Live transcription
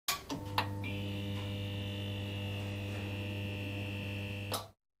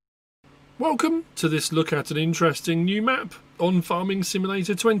Welcome to this look at an interesting new map on Farming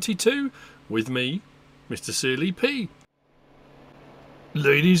Simulator 22 with me, MrSealyp.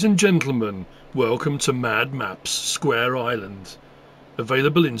 Ladies and gentlemen, welcome to Mad Maps Square Island.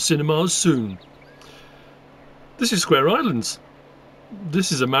 Available in cinemas soon. This is Square Islands.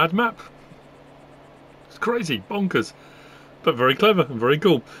 This is a mad map. It's crazy, bonkers, but very clever and very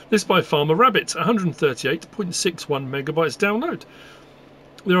cool. This is by Farmer Rabbit, 138.61 megabytes download.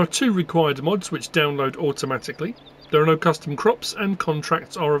 There are 2 required mods which download automatically. There are no custom crops and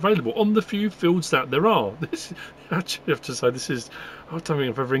contracts are available on the few fields that there are. This, actually, I have to say, this is, I don't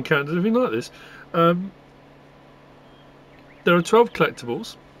think I've ever encountered anything like this. There are 12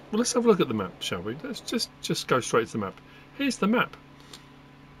 collectibles. Well, let's have a look at the map, shall we? Let's just go straight to the map. Here's the map.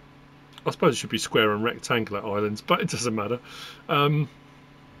 I suppose it should be square and rectangular islands, but it doesn't matter.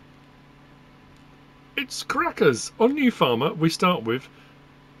 It's crackers. On New Farmer, we start with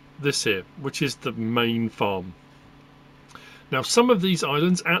this here, which is the main farm. Now, some of these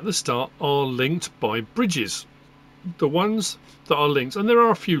islands at the start are linked by bridges. The ones that are linked, and there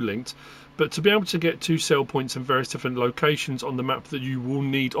are a few linked, but to be able to get to sell points in various different locations on the map that you will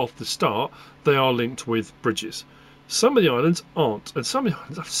need off the start, they are linked with bridges. Some of the islands aren't, and some of the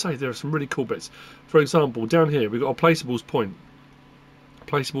islands, I have to say, there are some really cool bits. For example, down here we've got a placeables point.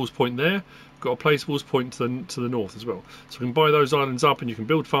 Placeables point there. Got a placeables point to the north as well, so we can buy those islands up and you can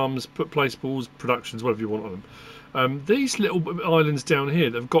build farms, put placeables, productions, whatever you want on them. These little islands down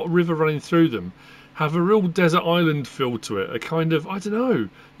here that have got a river running through them have a real desert island feel to it, a kind of, I don't know,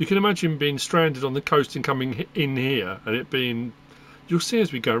 you can imagine being stranded on the coast and coming in here and it being, you'll see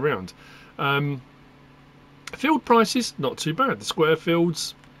as we go around. Field prices, not too bad. The square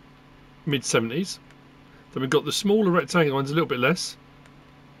fields, mid-70s. Then we've got the smaller rectangular ones, a little bit less,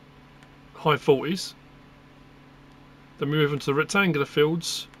 high 40s. Then we move on to the rectangular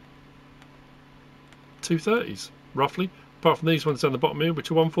fields, 230s roughly, apart from these ones down the bottom here, which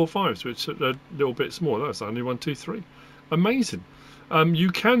are 145s, which are a little bit smaller. That's only 123. Amazing.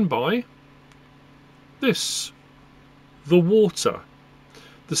 You can buy this, the water,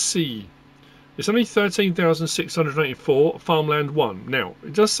 the sea. It's only 13,684 farmland 1. Now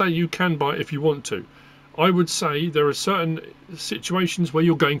it does say you can buy it if you want to. I would say there are certain situations where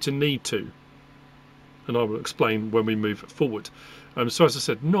you're going to need to, and I will explain when we move forward. So as I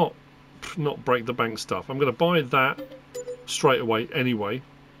said, not break the bank stuff. I'm going to buy that straight away anyway.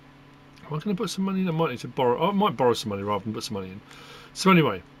 Am I going to put some money in? I might need to borrow. I might borrow some money rather than put some money in. So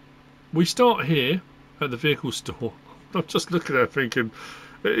anyway, we start here at the vehicle store. I'm just looking at it thinking,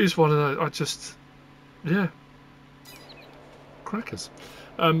 it is one of those, yeah, crackers.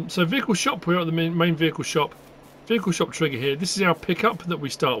 So vehicle shop, we're at the main vehicle shop. Vehicle shop trigger here. This is our pickup that we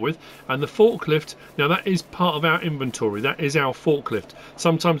start with, and the forklift. Now that is part of our inventory. That is our forklift.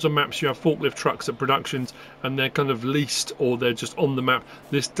 Sometimes on maps you have forklift trucks at productions, and they're kind of leased or they're just on the map.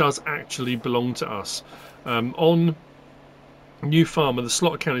 This does actually belong to us. On New Farmer, the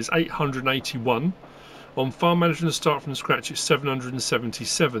slot count is 881. On Farm Manager and Start from Scratch, it's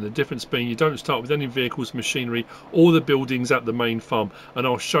 777. The difference being you don't start with any vehicles, machinery, or the buildings at the main farm. And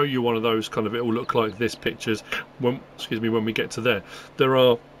I'll show you one of those kind of, it will look like this pictures when we get to there. There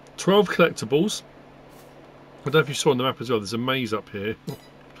are 12 collectibles. I don't know if you saw on the map as well, there's a maze up here.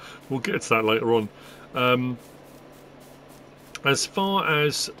 We'll get to that later on. As far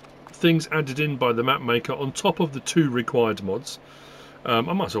as things added in by the map maker, on top of the 2 required mods, I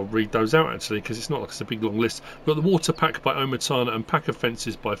might as well read those out actually, because it's not like it's a big long list. We've got the water pack by OmaTana and pack of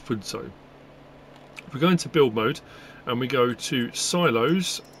fences by Fudzo. If we go into build mode and we go to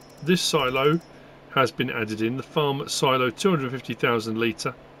silos, this silo has been added in, the farm silo, 250,000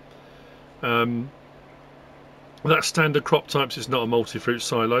 litre. That's standard crop types, it's not a multi-fruit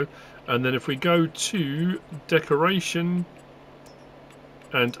silo. And then if we go to decoration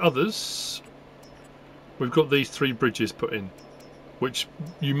and others, we've got these 3 bridges put in, which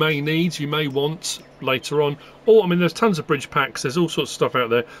you may need, you may want later on. Or, I mean, there's tons of bridge packs, there's all sorts of stuff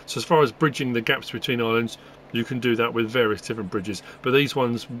out there. So as far as bridging the gaps between islands, you can do that with various different bridges. But these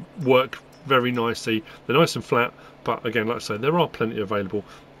ones work very nicely. They're nice and flat, but again, like I say, there are plenty available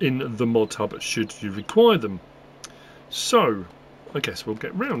in the mod hub should you require them. So, I guess we'll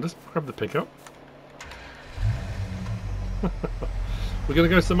get round. Let's grab the pickup. We're going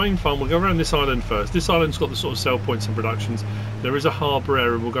to go to the main farm. We'll go around this island first. This island's got the sort of sell points and productions. There is a harbour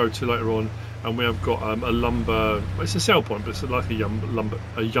area we'll go to later on, and we have got a lumber. It's a sell point, but it's like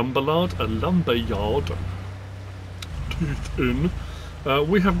a lumber yard. Tooth in.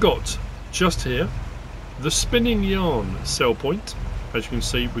 We have got just here the spinning yarn sell point. As you can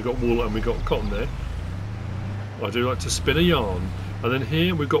see, we've got wool and we've got cotton there. I do like to spin a yarn. And then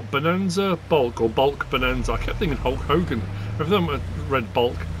here we've got Bonanza Bulk, or Bulk Bonanza. I kept thinking Hulk Hogan. Every time I read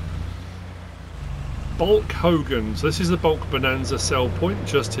Bulk. Bulk Hogan. So this is the Bulk Bonanza sell point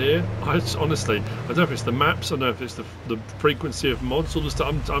just here. Honestly, I don't know if it's the maps, I don't know if it's the frequency of mods, all the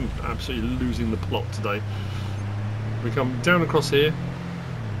stuff. I'm absolutely losing the plot today. We come down across here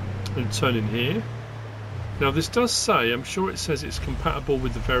and turn in here. Now this does say, I'm sure it says it's compatible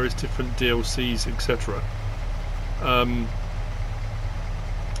with the various different DLCs, etc.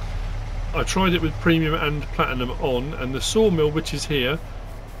 I tried it with Premium and Platinum on, and the sawmill, which is here,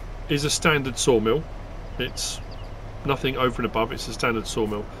 is a standard sawmill. It's nothing over and above, it's a standard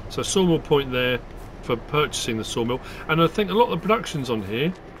sawmill. So sawmill point there for purchasing the sawmill. And I think a lot of the productions on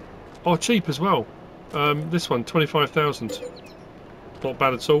here are cheap as well. This one, 25,000. Not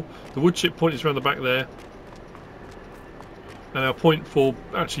bad at all. The wood chip point is around the back there. And our point for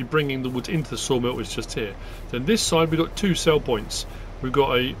actually bringing the wood into the sawmill is just here. Then this side we've got two sell points. We've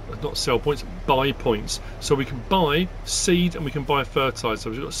got not sell points, buy points. So we can buy seed and we can buy fertiliser. So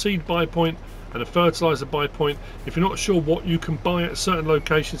we've got a seed buy point and a fertiliser buy point. If you're not sure what you can buy at certain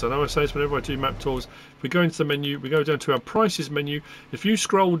locations, I know I say this whenever I do map tours, if we go into the menu, we go down to our prices menu. If you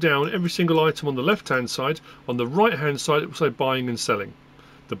scroll down every single item on the left hand side, on the right hand side it will say buying and selling.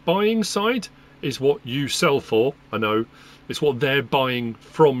 The buying side is what you sell for, I know, it's what they're buying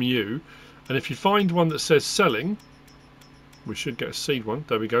from you. And if you find one that says selling, we should get a seed one,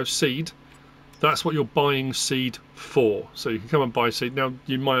 there we go, seed, that's what you're buying seed for. So you can come and buy seed. Now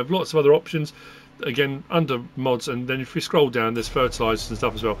you might have lots of other options, again under mods, and then if you scroll down there's fertilisers and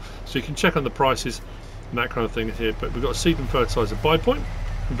stuff as well, so you can check on the prices and that kind of thing here. But we've got a seed and fertiliser buy point,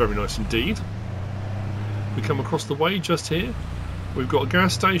 very nice indeed. We come across the way just here, we've got a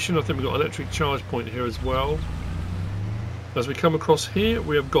gas station, I think we've got an electric charge point here as well. As we come across here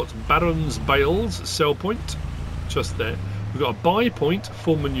we have got Baron's Bales sell point just there. We've got a buy point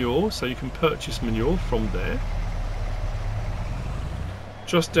for manure, so you can purchase manure from there.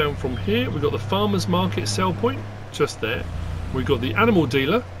 Just down from here we've got the farmer's market sell point just there. We've got the animal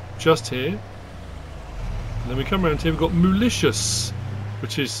dealer just here. And then we come around here, we've got Malicious,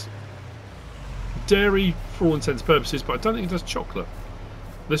 which is dairy for all intents and purposes, but I don't think it does chocolate.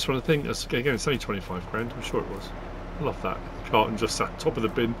 This one I think, again, it's only 25 grand, I'm sure it was. I love that carton just at top of the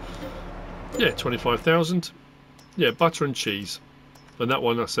bin. Yeah, 25,000. Yeah, butter and cheese. And that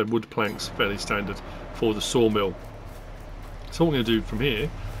one, I said, wood planks, fairly standard for the sawmill. So what we're going to do from here,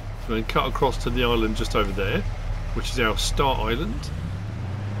 we're going to cut across to the island just over there, which is our start island.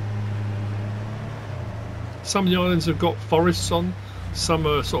 Some of the islands have got forests on, some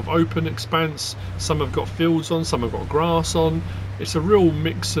are sort of open expanse, some have got fields on, some have got grass on. It's a real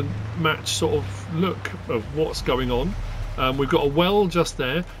mix and match sort of look of what's going on. We've got a well just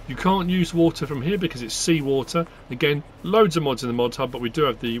there. You can't use water from here because it's seawater. Again, loads of mods in the mod hub, but we do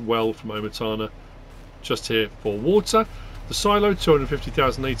have the well from OmaTana just here for water. The silo,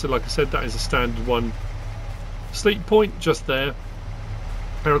 250,000 litre, like I said, that is a standard one. Sleep point just there.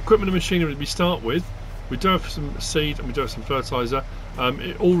 Our equipment and machinery we start with, we do have some seed and we do have some fertiliser.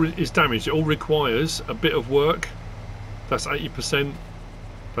 It all is damaged, it all requires a bit of work. That's 80%,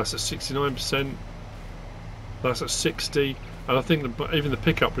 that's at 69%. That's at 60, and I think even the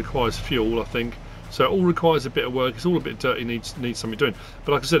pickup requires fuel, I think. So it all requires a bit of work, it's all a bit dirty, needs something doing.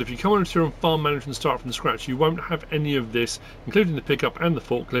 But like I said, if you come on here on farm management and start from scratch, you won't have any of this, including the pickup and the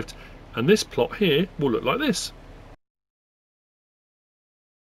forklift, and this plot here will look like this.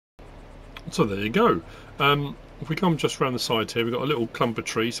 So there you go. If we come just around the side here, we've got a little clump of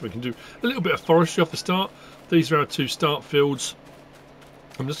trees, so we can do a little bit of forestry off the start. These are our two start fields.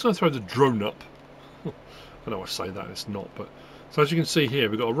 I'm just going to throw the drone up. I know I say that, it's not, but so as you can see here,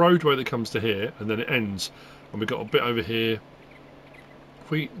 we've got a roadway that comes to here and then it ends, and we've got a bit over here.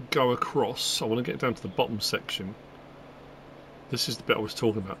 If we go across, I want to get down to the bottom section. This is the bit I was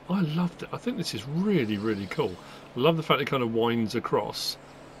talking about. I loved it. I think this is really, really cool. I love the fact it kind of winds across.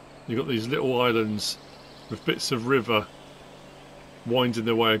 You've got these little islands with bits of river winding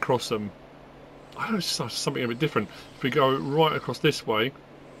their way across them. I don't know, it's just something a bit different. If we go right across this way,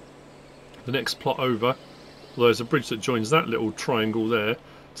 the next plot over, well, there's a bridge that joins that little triangle there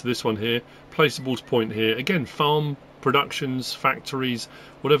to this one here. Placeables point here. Again, farm, productions, factories,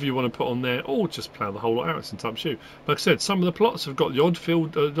 whatever you want to put on there, or just plough the whole lot out. It's entirely up to you. Like I said, some of the plots have got the odd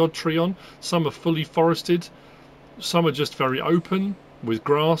field, the odd tree on. Some are fully forested. Some are just very open with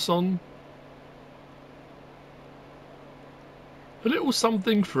grass on. A little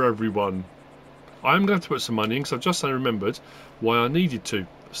something for everyone. I am going to put some money in because I've just remembered why I needed to.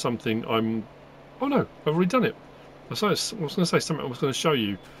 Something I'm... Oh no, I've already done it. I was going to say something I was going to show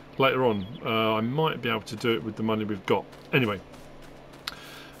you later on. I might be able to do it with the money we've got. Anyway,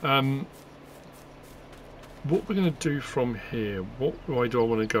 What we're going to do from here, what way do I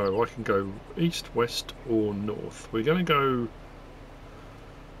want to go? I can go east, west or north. We're going to go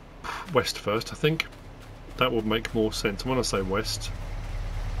west first, I think. That would make more sense. And when I say west,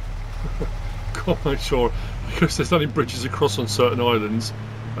 can't make sure, because there's only bridges across on certain islands,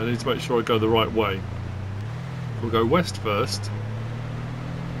 I need to make sure I go the right way. We'll go west first.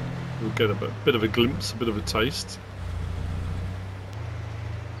 We'll get a bit of a glimpse, a bit of a taste.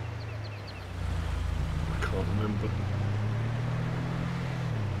 I can't remember.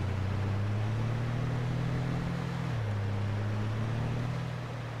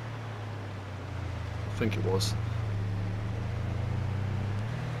 I think it was.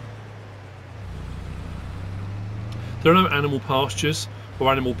 There are no animal pastures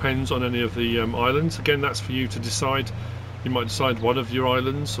or animal pens on any of the islands. Again, that's for you to decide. You might decide one of your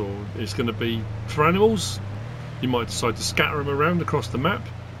islands, or it's going to be for animals. You might decide to scatter them around across the map.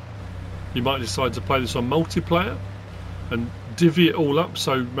 You might decide to play this on multiplayer and divvy it all up,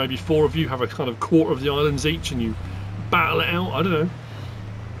 so maybe 4 of you have a kind of quarter of the islands each and you battle it out. I don't know.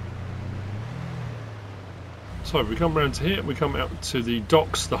 So if we come around to here, we come out to the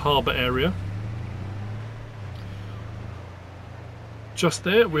docks, the harbour area. Just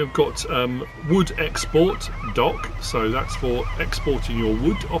there we've got wood export dock, so that's for exporting your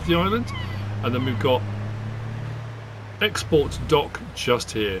wood off the island, and then we've got export dock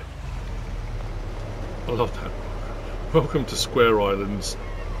just here. I love that. Welcome to Square Islands.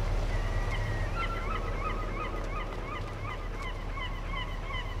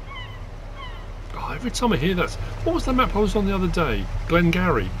 Oh, every time I hear that, what was the map I was on the other day?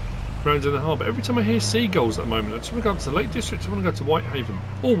 Glengarry. Round in the harbour. Every time I hear seagulls at the moment, I just want to go up to the Lake District, I want to go to Whitehaven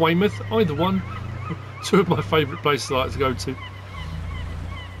or Weymouth, either one. 2 of my favourite places I like to go to.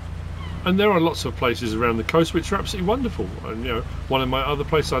 And there are lots of places around the coast which are absolutely wonderful. And you know, one of my other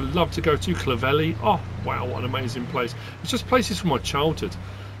places I love to go to, Clovelly. Oh wow, what an amazing place! It's just places from my childhood.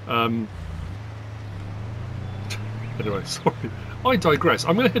 Anyway, sorry, I digress.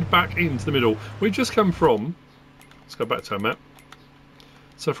 I'm going to head back into the middle. We've just come from. Let's go back to our map.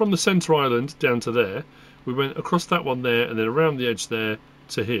 So from the centre island down to there, we went across that one there and then around the edge there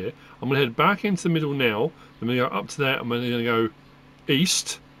to here. I'm going to head back into the middle now. I'm going to go up to there. I'm going to go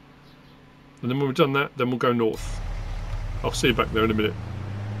east. And then when we've done that, then we'll go north. I'll see you back there in a minute.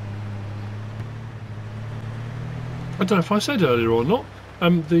 I don't know if I said earlier or not.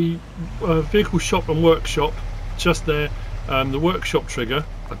 The vehicle shop and workshop, just there. The workshop trigger,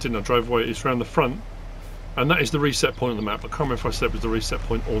 I drove away, it's around the front. And that is the reset point on the map. I can't remember if I said it was the reset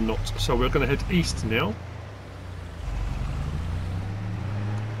point or not. So we're going to head east now.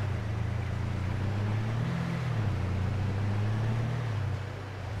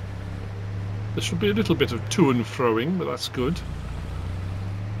 There should be a little bit of to and froing, but that's good.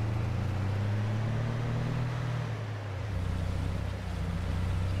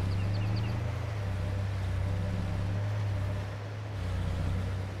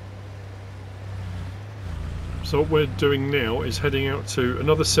 So what we're doing now is heading out to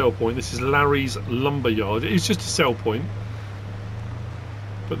another sell point. This is Larry's Lumberyard. It is just a sell point,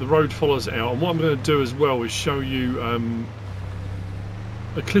 but the road follows it out. And what I'm going to do as well is show you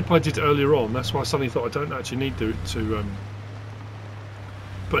a clip I did earlier on. That's why I suddenly thought I don't actually need to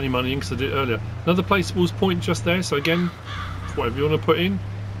put any money in, because I did it earlier. Another placeables point just there. So again, whatever you want to put in.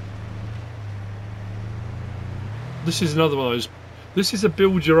 This is another one of those. This is a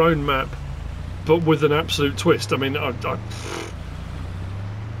build your own map, but with an absolute twist. I mean,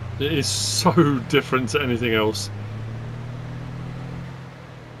 it is so different to anything else.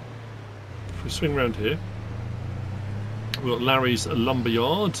 If we swing around here, we've got Larry's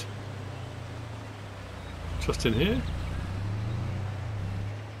Lumberyard just in here.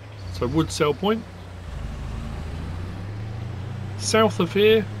 So wood sell point. South of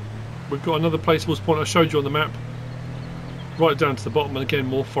here, we've got another placeables point I showed you on the map. Right down to the bottom, and again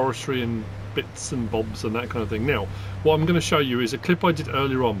more forestry and bits and bobs and that kind of thing. Now, what I'm going to show you is a clip I did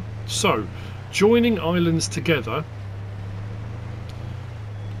earlier on. So, joining islands together,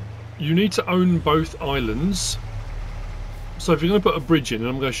 you need to own both islands. So if you're going to put a bridge in, and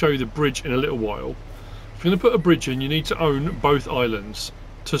I'm going to show you the bridge in a little while, if you're going to put a bridge in, you need to own both islands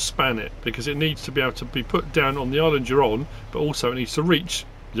to span it, because it needs to be able to be put down on the island you're on, but also it needs to reach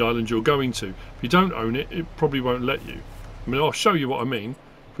the island you're going to. If you don't own it, it probably won't let you. I mean, I'll show you what I mean.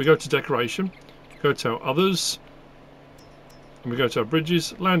 If we go to decoration, go to our others, and we go to our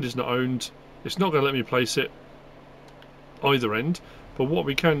bridges, land is not owned. It's not going to let me place it either end, but what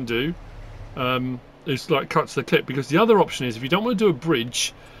we can do is like cut to the clip, because the other option is, if you don't want to do a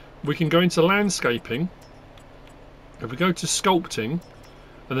bridge, we can go into landscaping. If we go to sculpting,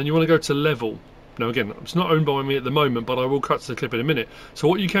 and then you want to go to level. Now again, it's not owned by me at the moment, but I will cut to the clip in a minute. So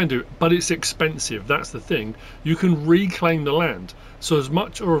what you can do, but it's expensive, that's the thing, you can reclaim the land. So as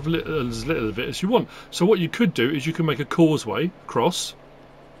much or as little of it as you want. So what you could do is you can make a causeway across.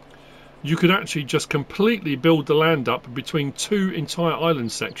 You could actually just completely build the land up between two entire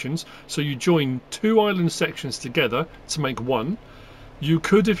island sections. So you join two island sections together to make one. You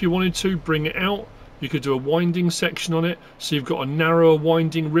could, if you wanted to, bring it out. You could do a winding section on it. So you've got a narrower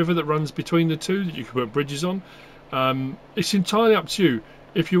winding river that runs between the two that you could put bridges on. It's entirely up to you.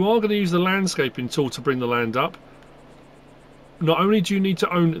 If you are going to use the landscaping tool to bring the land up, not only do you need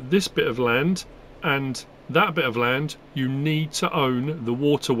to own this bit of land and that bit of land, you need to own the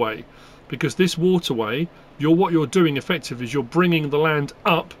waterway. Because this waterway, what you're doing effectively is you're bringing the land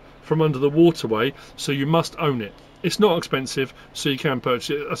up from under the waterway, so you must own it. It's not expensive, so you can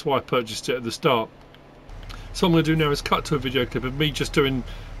purchase it. That's why I purchased it at the start. So what I'm going to do now is cut to a video clip of me just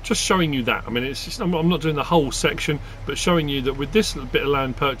showing you that. I mean, I'm not doing the whole section, but showing you that with this bit of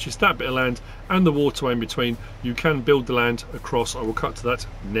land purchased, that bit of land, and the waterway in between, you can build the land across. I will cut to that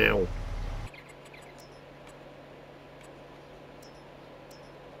now.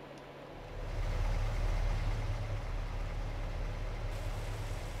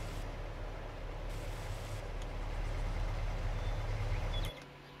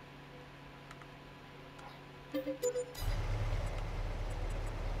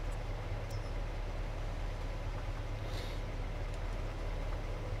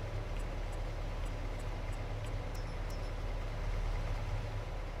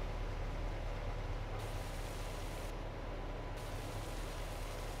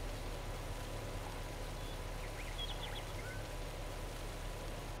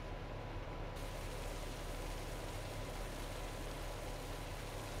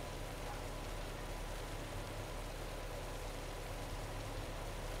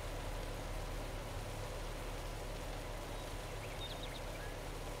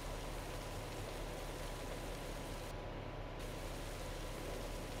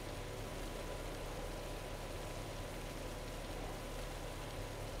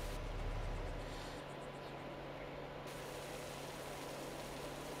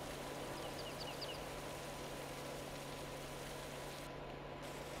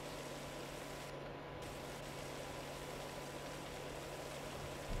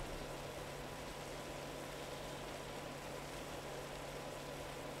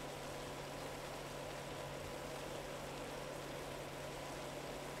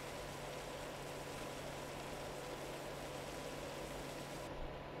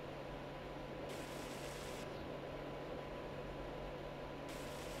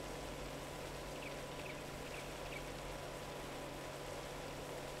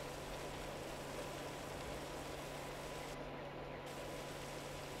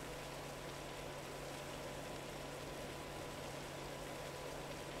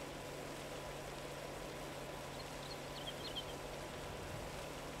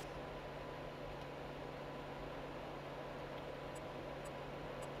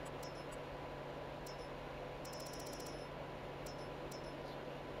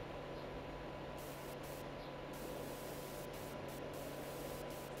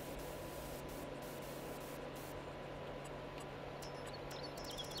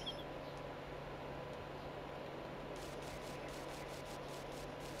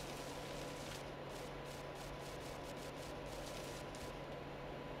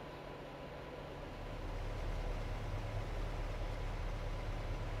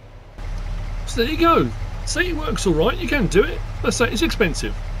 So there you go. See, it works all right. You can do it. Let's say it's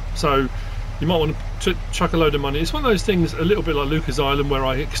expensive, so you might want to chuck a load of money. It's one of those things, a little bit like Lucas Island, where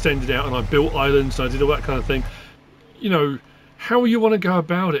I extended out and I built islands and I did all that kind of thing. You know, how you want to go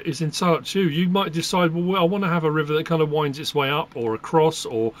about it is entirely up to you. You might decide, well, I want to have a river that kind of winds its way up or across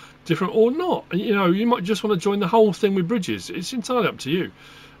or different or not. You know, you might just want to join the whole thing with bridges. It's entirely up to you.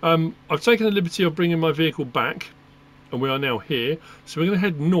 I've taken the liberty of bringing my vehicle back, and we are now here. So we're going to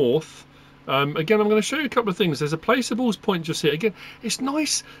head north. Again, I'm going to show you a couple of things. There's a placeables point just here. Again, it's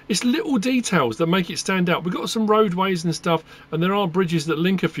nice. It's little details that make it stand out. We've got some roadways and stuff, and there are bridges that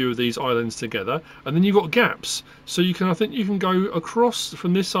link a few of these islands together. And then you've got gaps. So you can, I think you can go across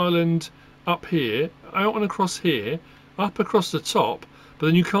from this island up here, out and across here, up across the top, but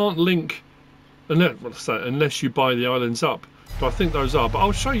then you can't link unless you buy the islands up. But I think those are. But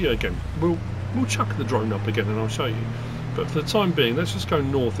I'll show you again. We'll chuck the drone up again and I'll show you. But for the time being, let's just go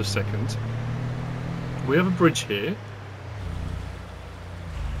north a second. We have a bridge here.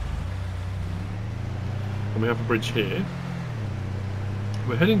 And we have a bridge here.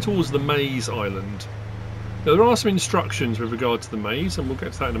 We're heading towards the Maze Island. Now, there are some instructions with regard to the maze, and we'll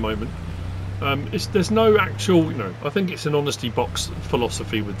get to that in a moment. There's no actual, I think it's an honesty box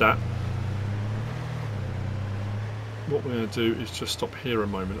philosophy with that. What we're going to do is just stop here a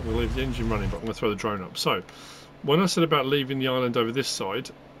moment. We'll leave the engine running, but I'm going to throw the drone up. So, when I said about leaving the island over this side,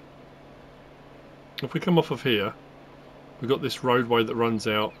 if we come off of here, we've got this roadway that runs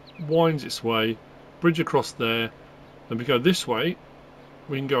out, winds its way, bridge across there, and we go this way,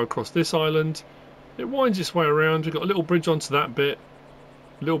 we can go across this island, it winds its way around, we've got a little bridge onto that bit,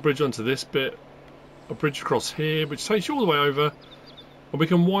 a little bridge onto this bit, a bridge across here, which takes you all the way over, and we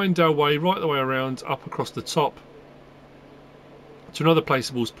can wind our way right the way around, up across the top, to another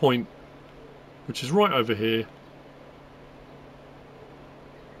placeables point, which is right over here.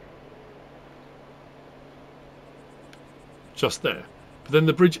 Just there. But then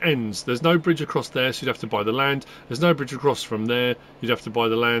the bridge ends. There's no bridge across there, so you'd have to buy the land. There's no bridge across from there, you'd have to buy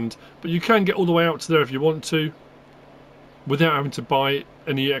the land. But you can get all the way out to there if you want to, without having to buy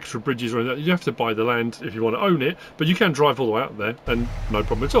any extra bridges or anything. You have to buy the land if you want to own it, but you can drive all the way out there, and no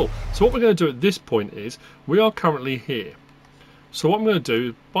problem at all. So what we're going to do at this point is, we are currently here. So what I'm going to do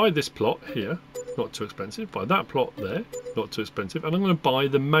is buy this plot here, not too expensive, buy that plot there, not too expensive, and I'm going to buy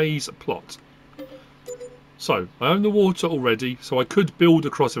the maze plot. So, I own the water already, so I could build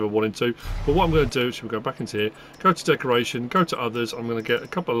across if I wanted to, but what I'm going to do is we'll go back into here, go to decoration, go to others, I'm going to get a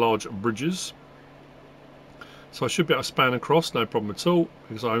couple of large bridges. So I should be able to span across, no problem at all,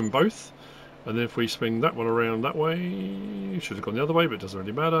 because I own both. And then if we swing that one around that way, should have gone the other way, but it doesn't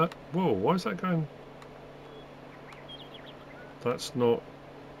really matter. Whoa, why is that going? That's not...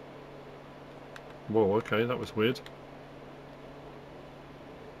 Whoa, okay, that was weird.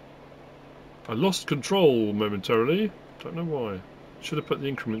 I lost control momentarily. Don't know why. Should have put the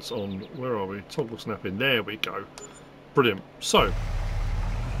increments on. Where are we? Toggle snapping. There we go. Brilliant. So,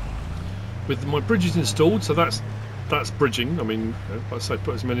 with my bridges installed, so that's bridging. I mean, like I say,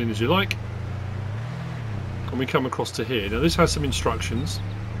 put as many in as you like. And we come across to here. Now this has some instructions.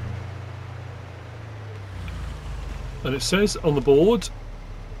 And it says on the board,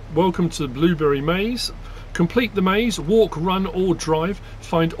 welcome to the Blueberry Maze. Complete the maze, walk, run or drive,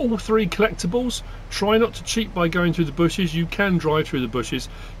 find all 3 collectibles, try not to cheat by going through the bushes, you can drive through the bushes,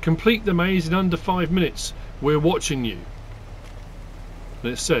 complete the maze in under 5 minutes, we're watching you.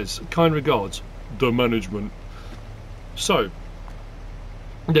 And it says, kind regards, the management. So,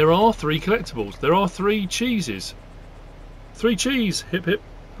 there are 3 collectibles, there are 3 cheeses. 3 cheese, hip hip,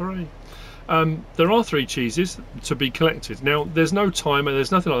 hooray. There are 3 cheeses to be collected. Now, there's no timer,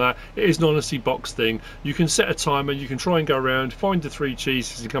 there's nothing like that. It is an honesty box thing. You can set a timer, you can try and go around, find the 3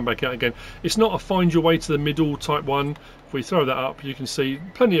 cheeses and come back out again. It's not a find your way to the middle type one. If we throw that up, you can see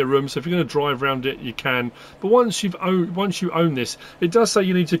plenty of room, so if you're going to drive around it, you can. But once you own this, it does say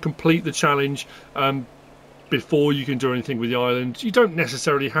you need to complete the challenge before you can do anything with the island. You don't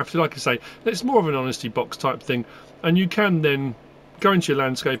necessarily have to, like I say, it's more of an honesty box type thing, and you can then go into your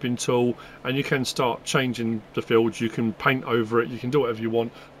landscaping tool and you can start changing the fields, you can paint over it, you can do whatever you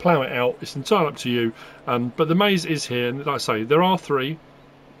want, plough it out, it's entirely up to you. But the maze is here, and like I say, there are 3,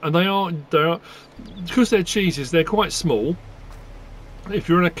 and they are because they're cheeses, they're quite small. If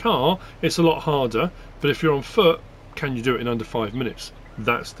you're in a car, it's a lot harder, but if you're on foot, can you do it in under 5 minutes?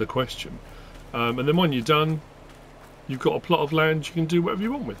 That's the question. And then when you're done, you've got a plot of land you can do whatever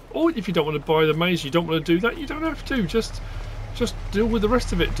you want with. Or if you don't want to buy the maze, you don't want to do that, you don't have to. Just deal with the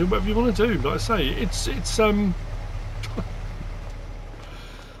rest of it. Do whatever you want to do. Like I say, it's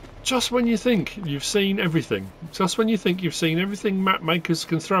just when you think you've seen everything, just when you think you've seen everything map makers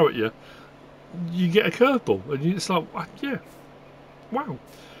can throw at you, you get a curveball, and it's like, yeah, wow.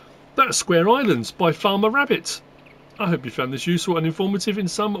 That's Square Islands by Farmer Rabbit. I hope you found this useful and informative in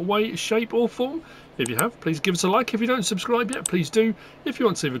some way, shape or form. If you have, please give us a like. If you don't subscribe yet, please do. If you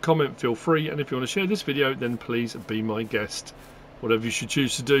want to leave a comment, feel free. And if you want to share this video, then please be my guest. Whatever you should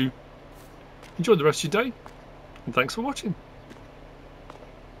choose to do. Enjoy the rest of your day, and thanks for watching.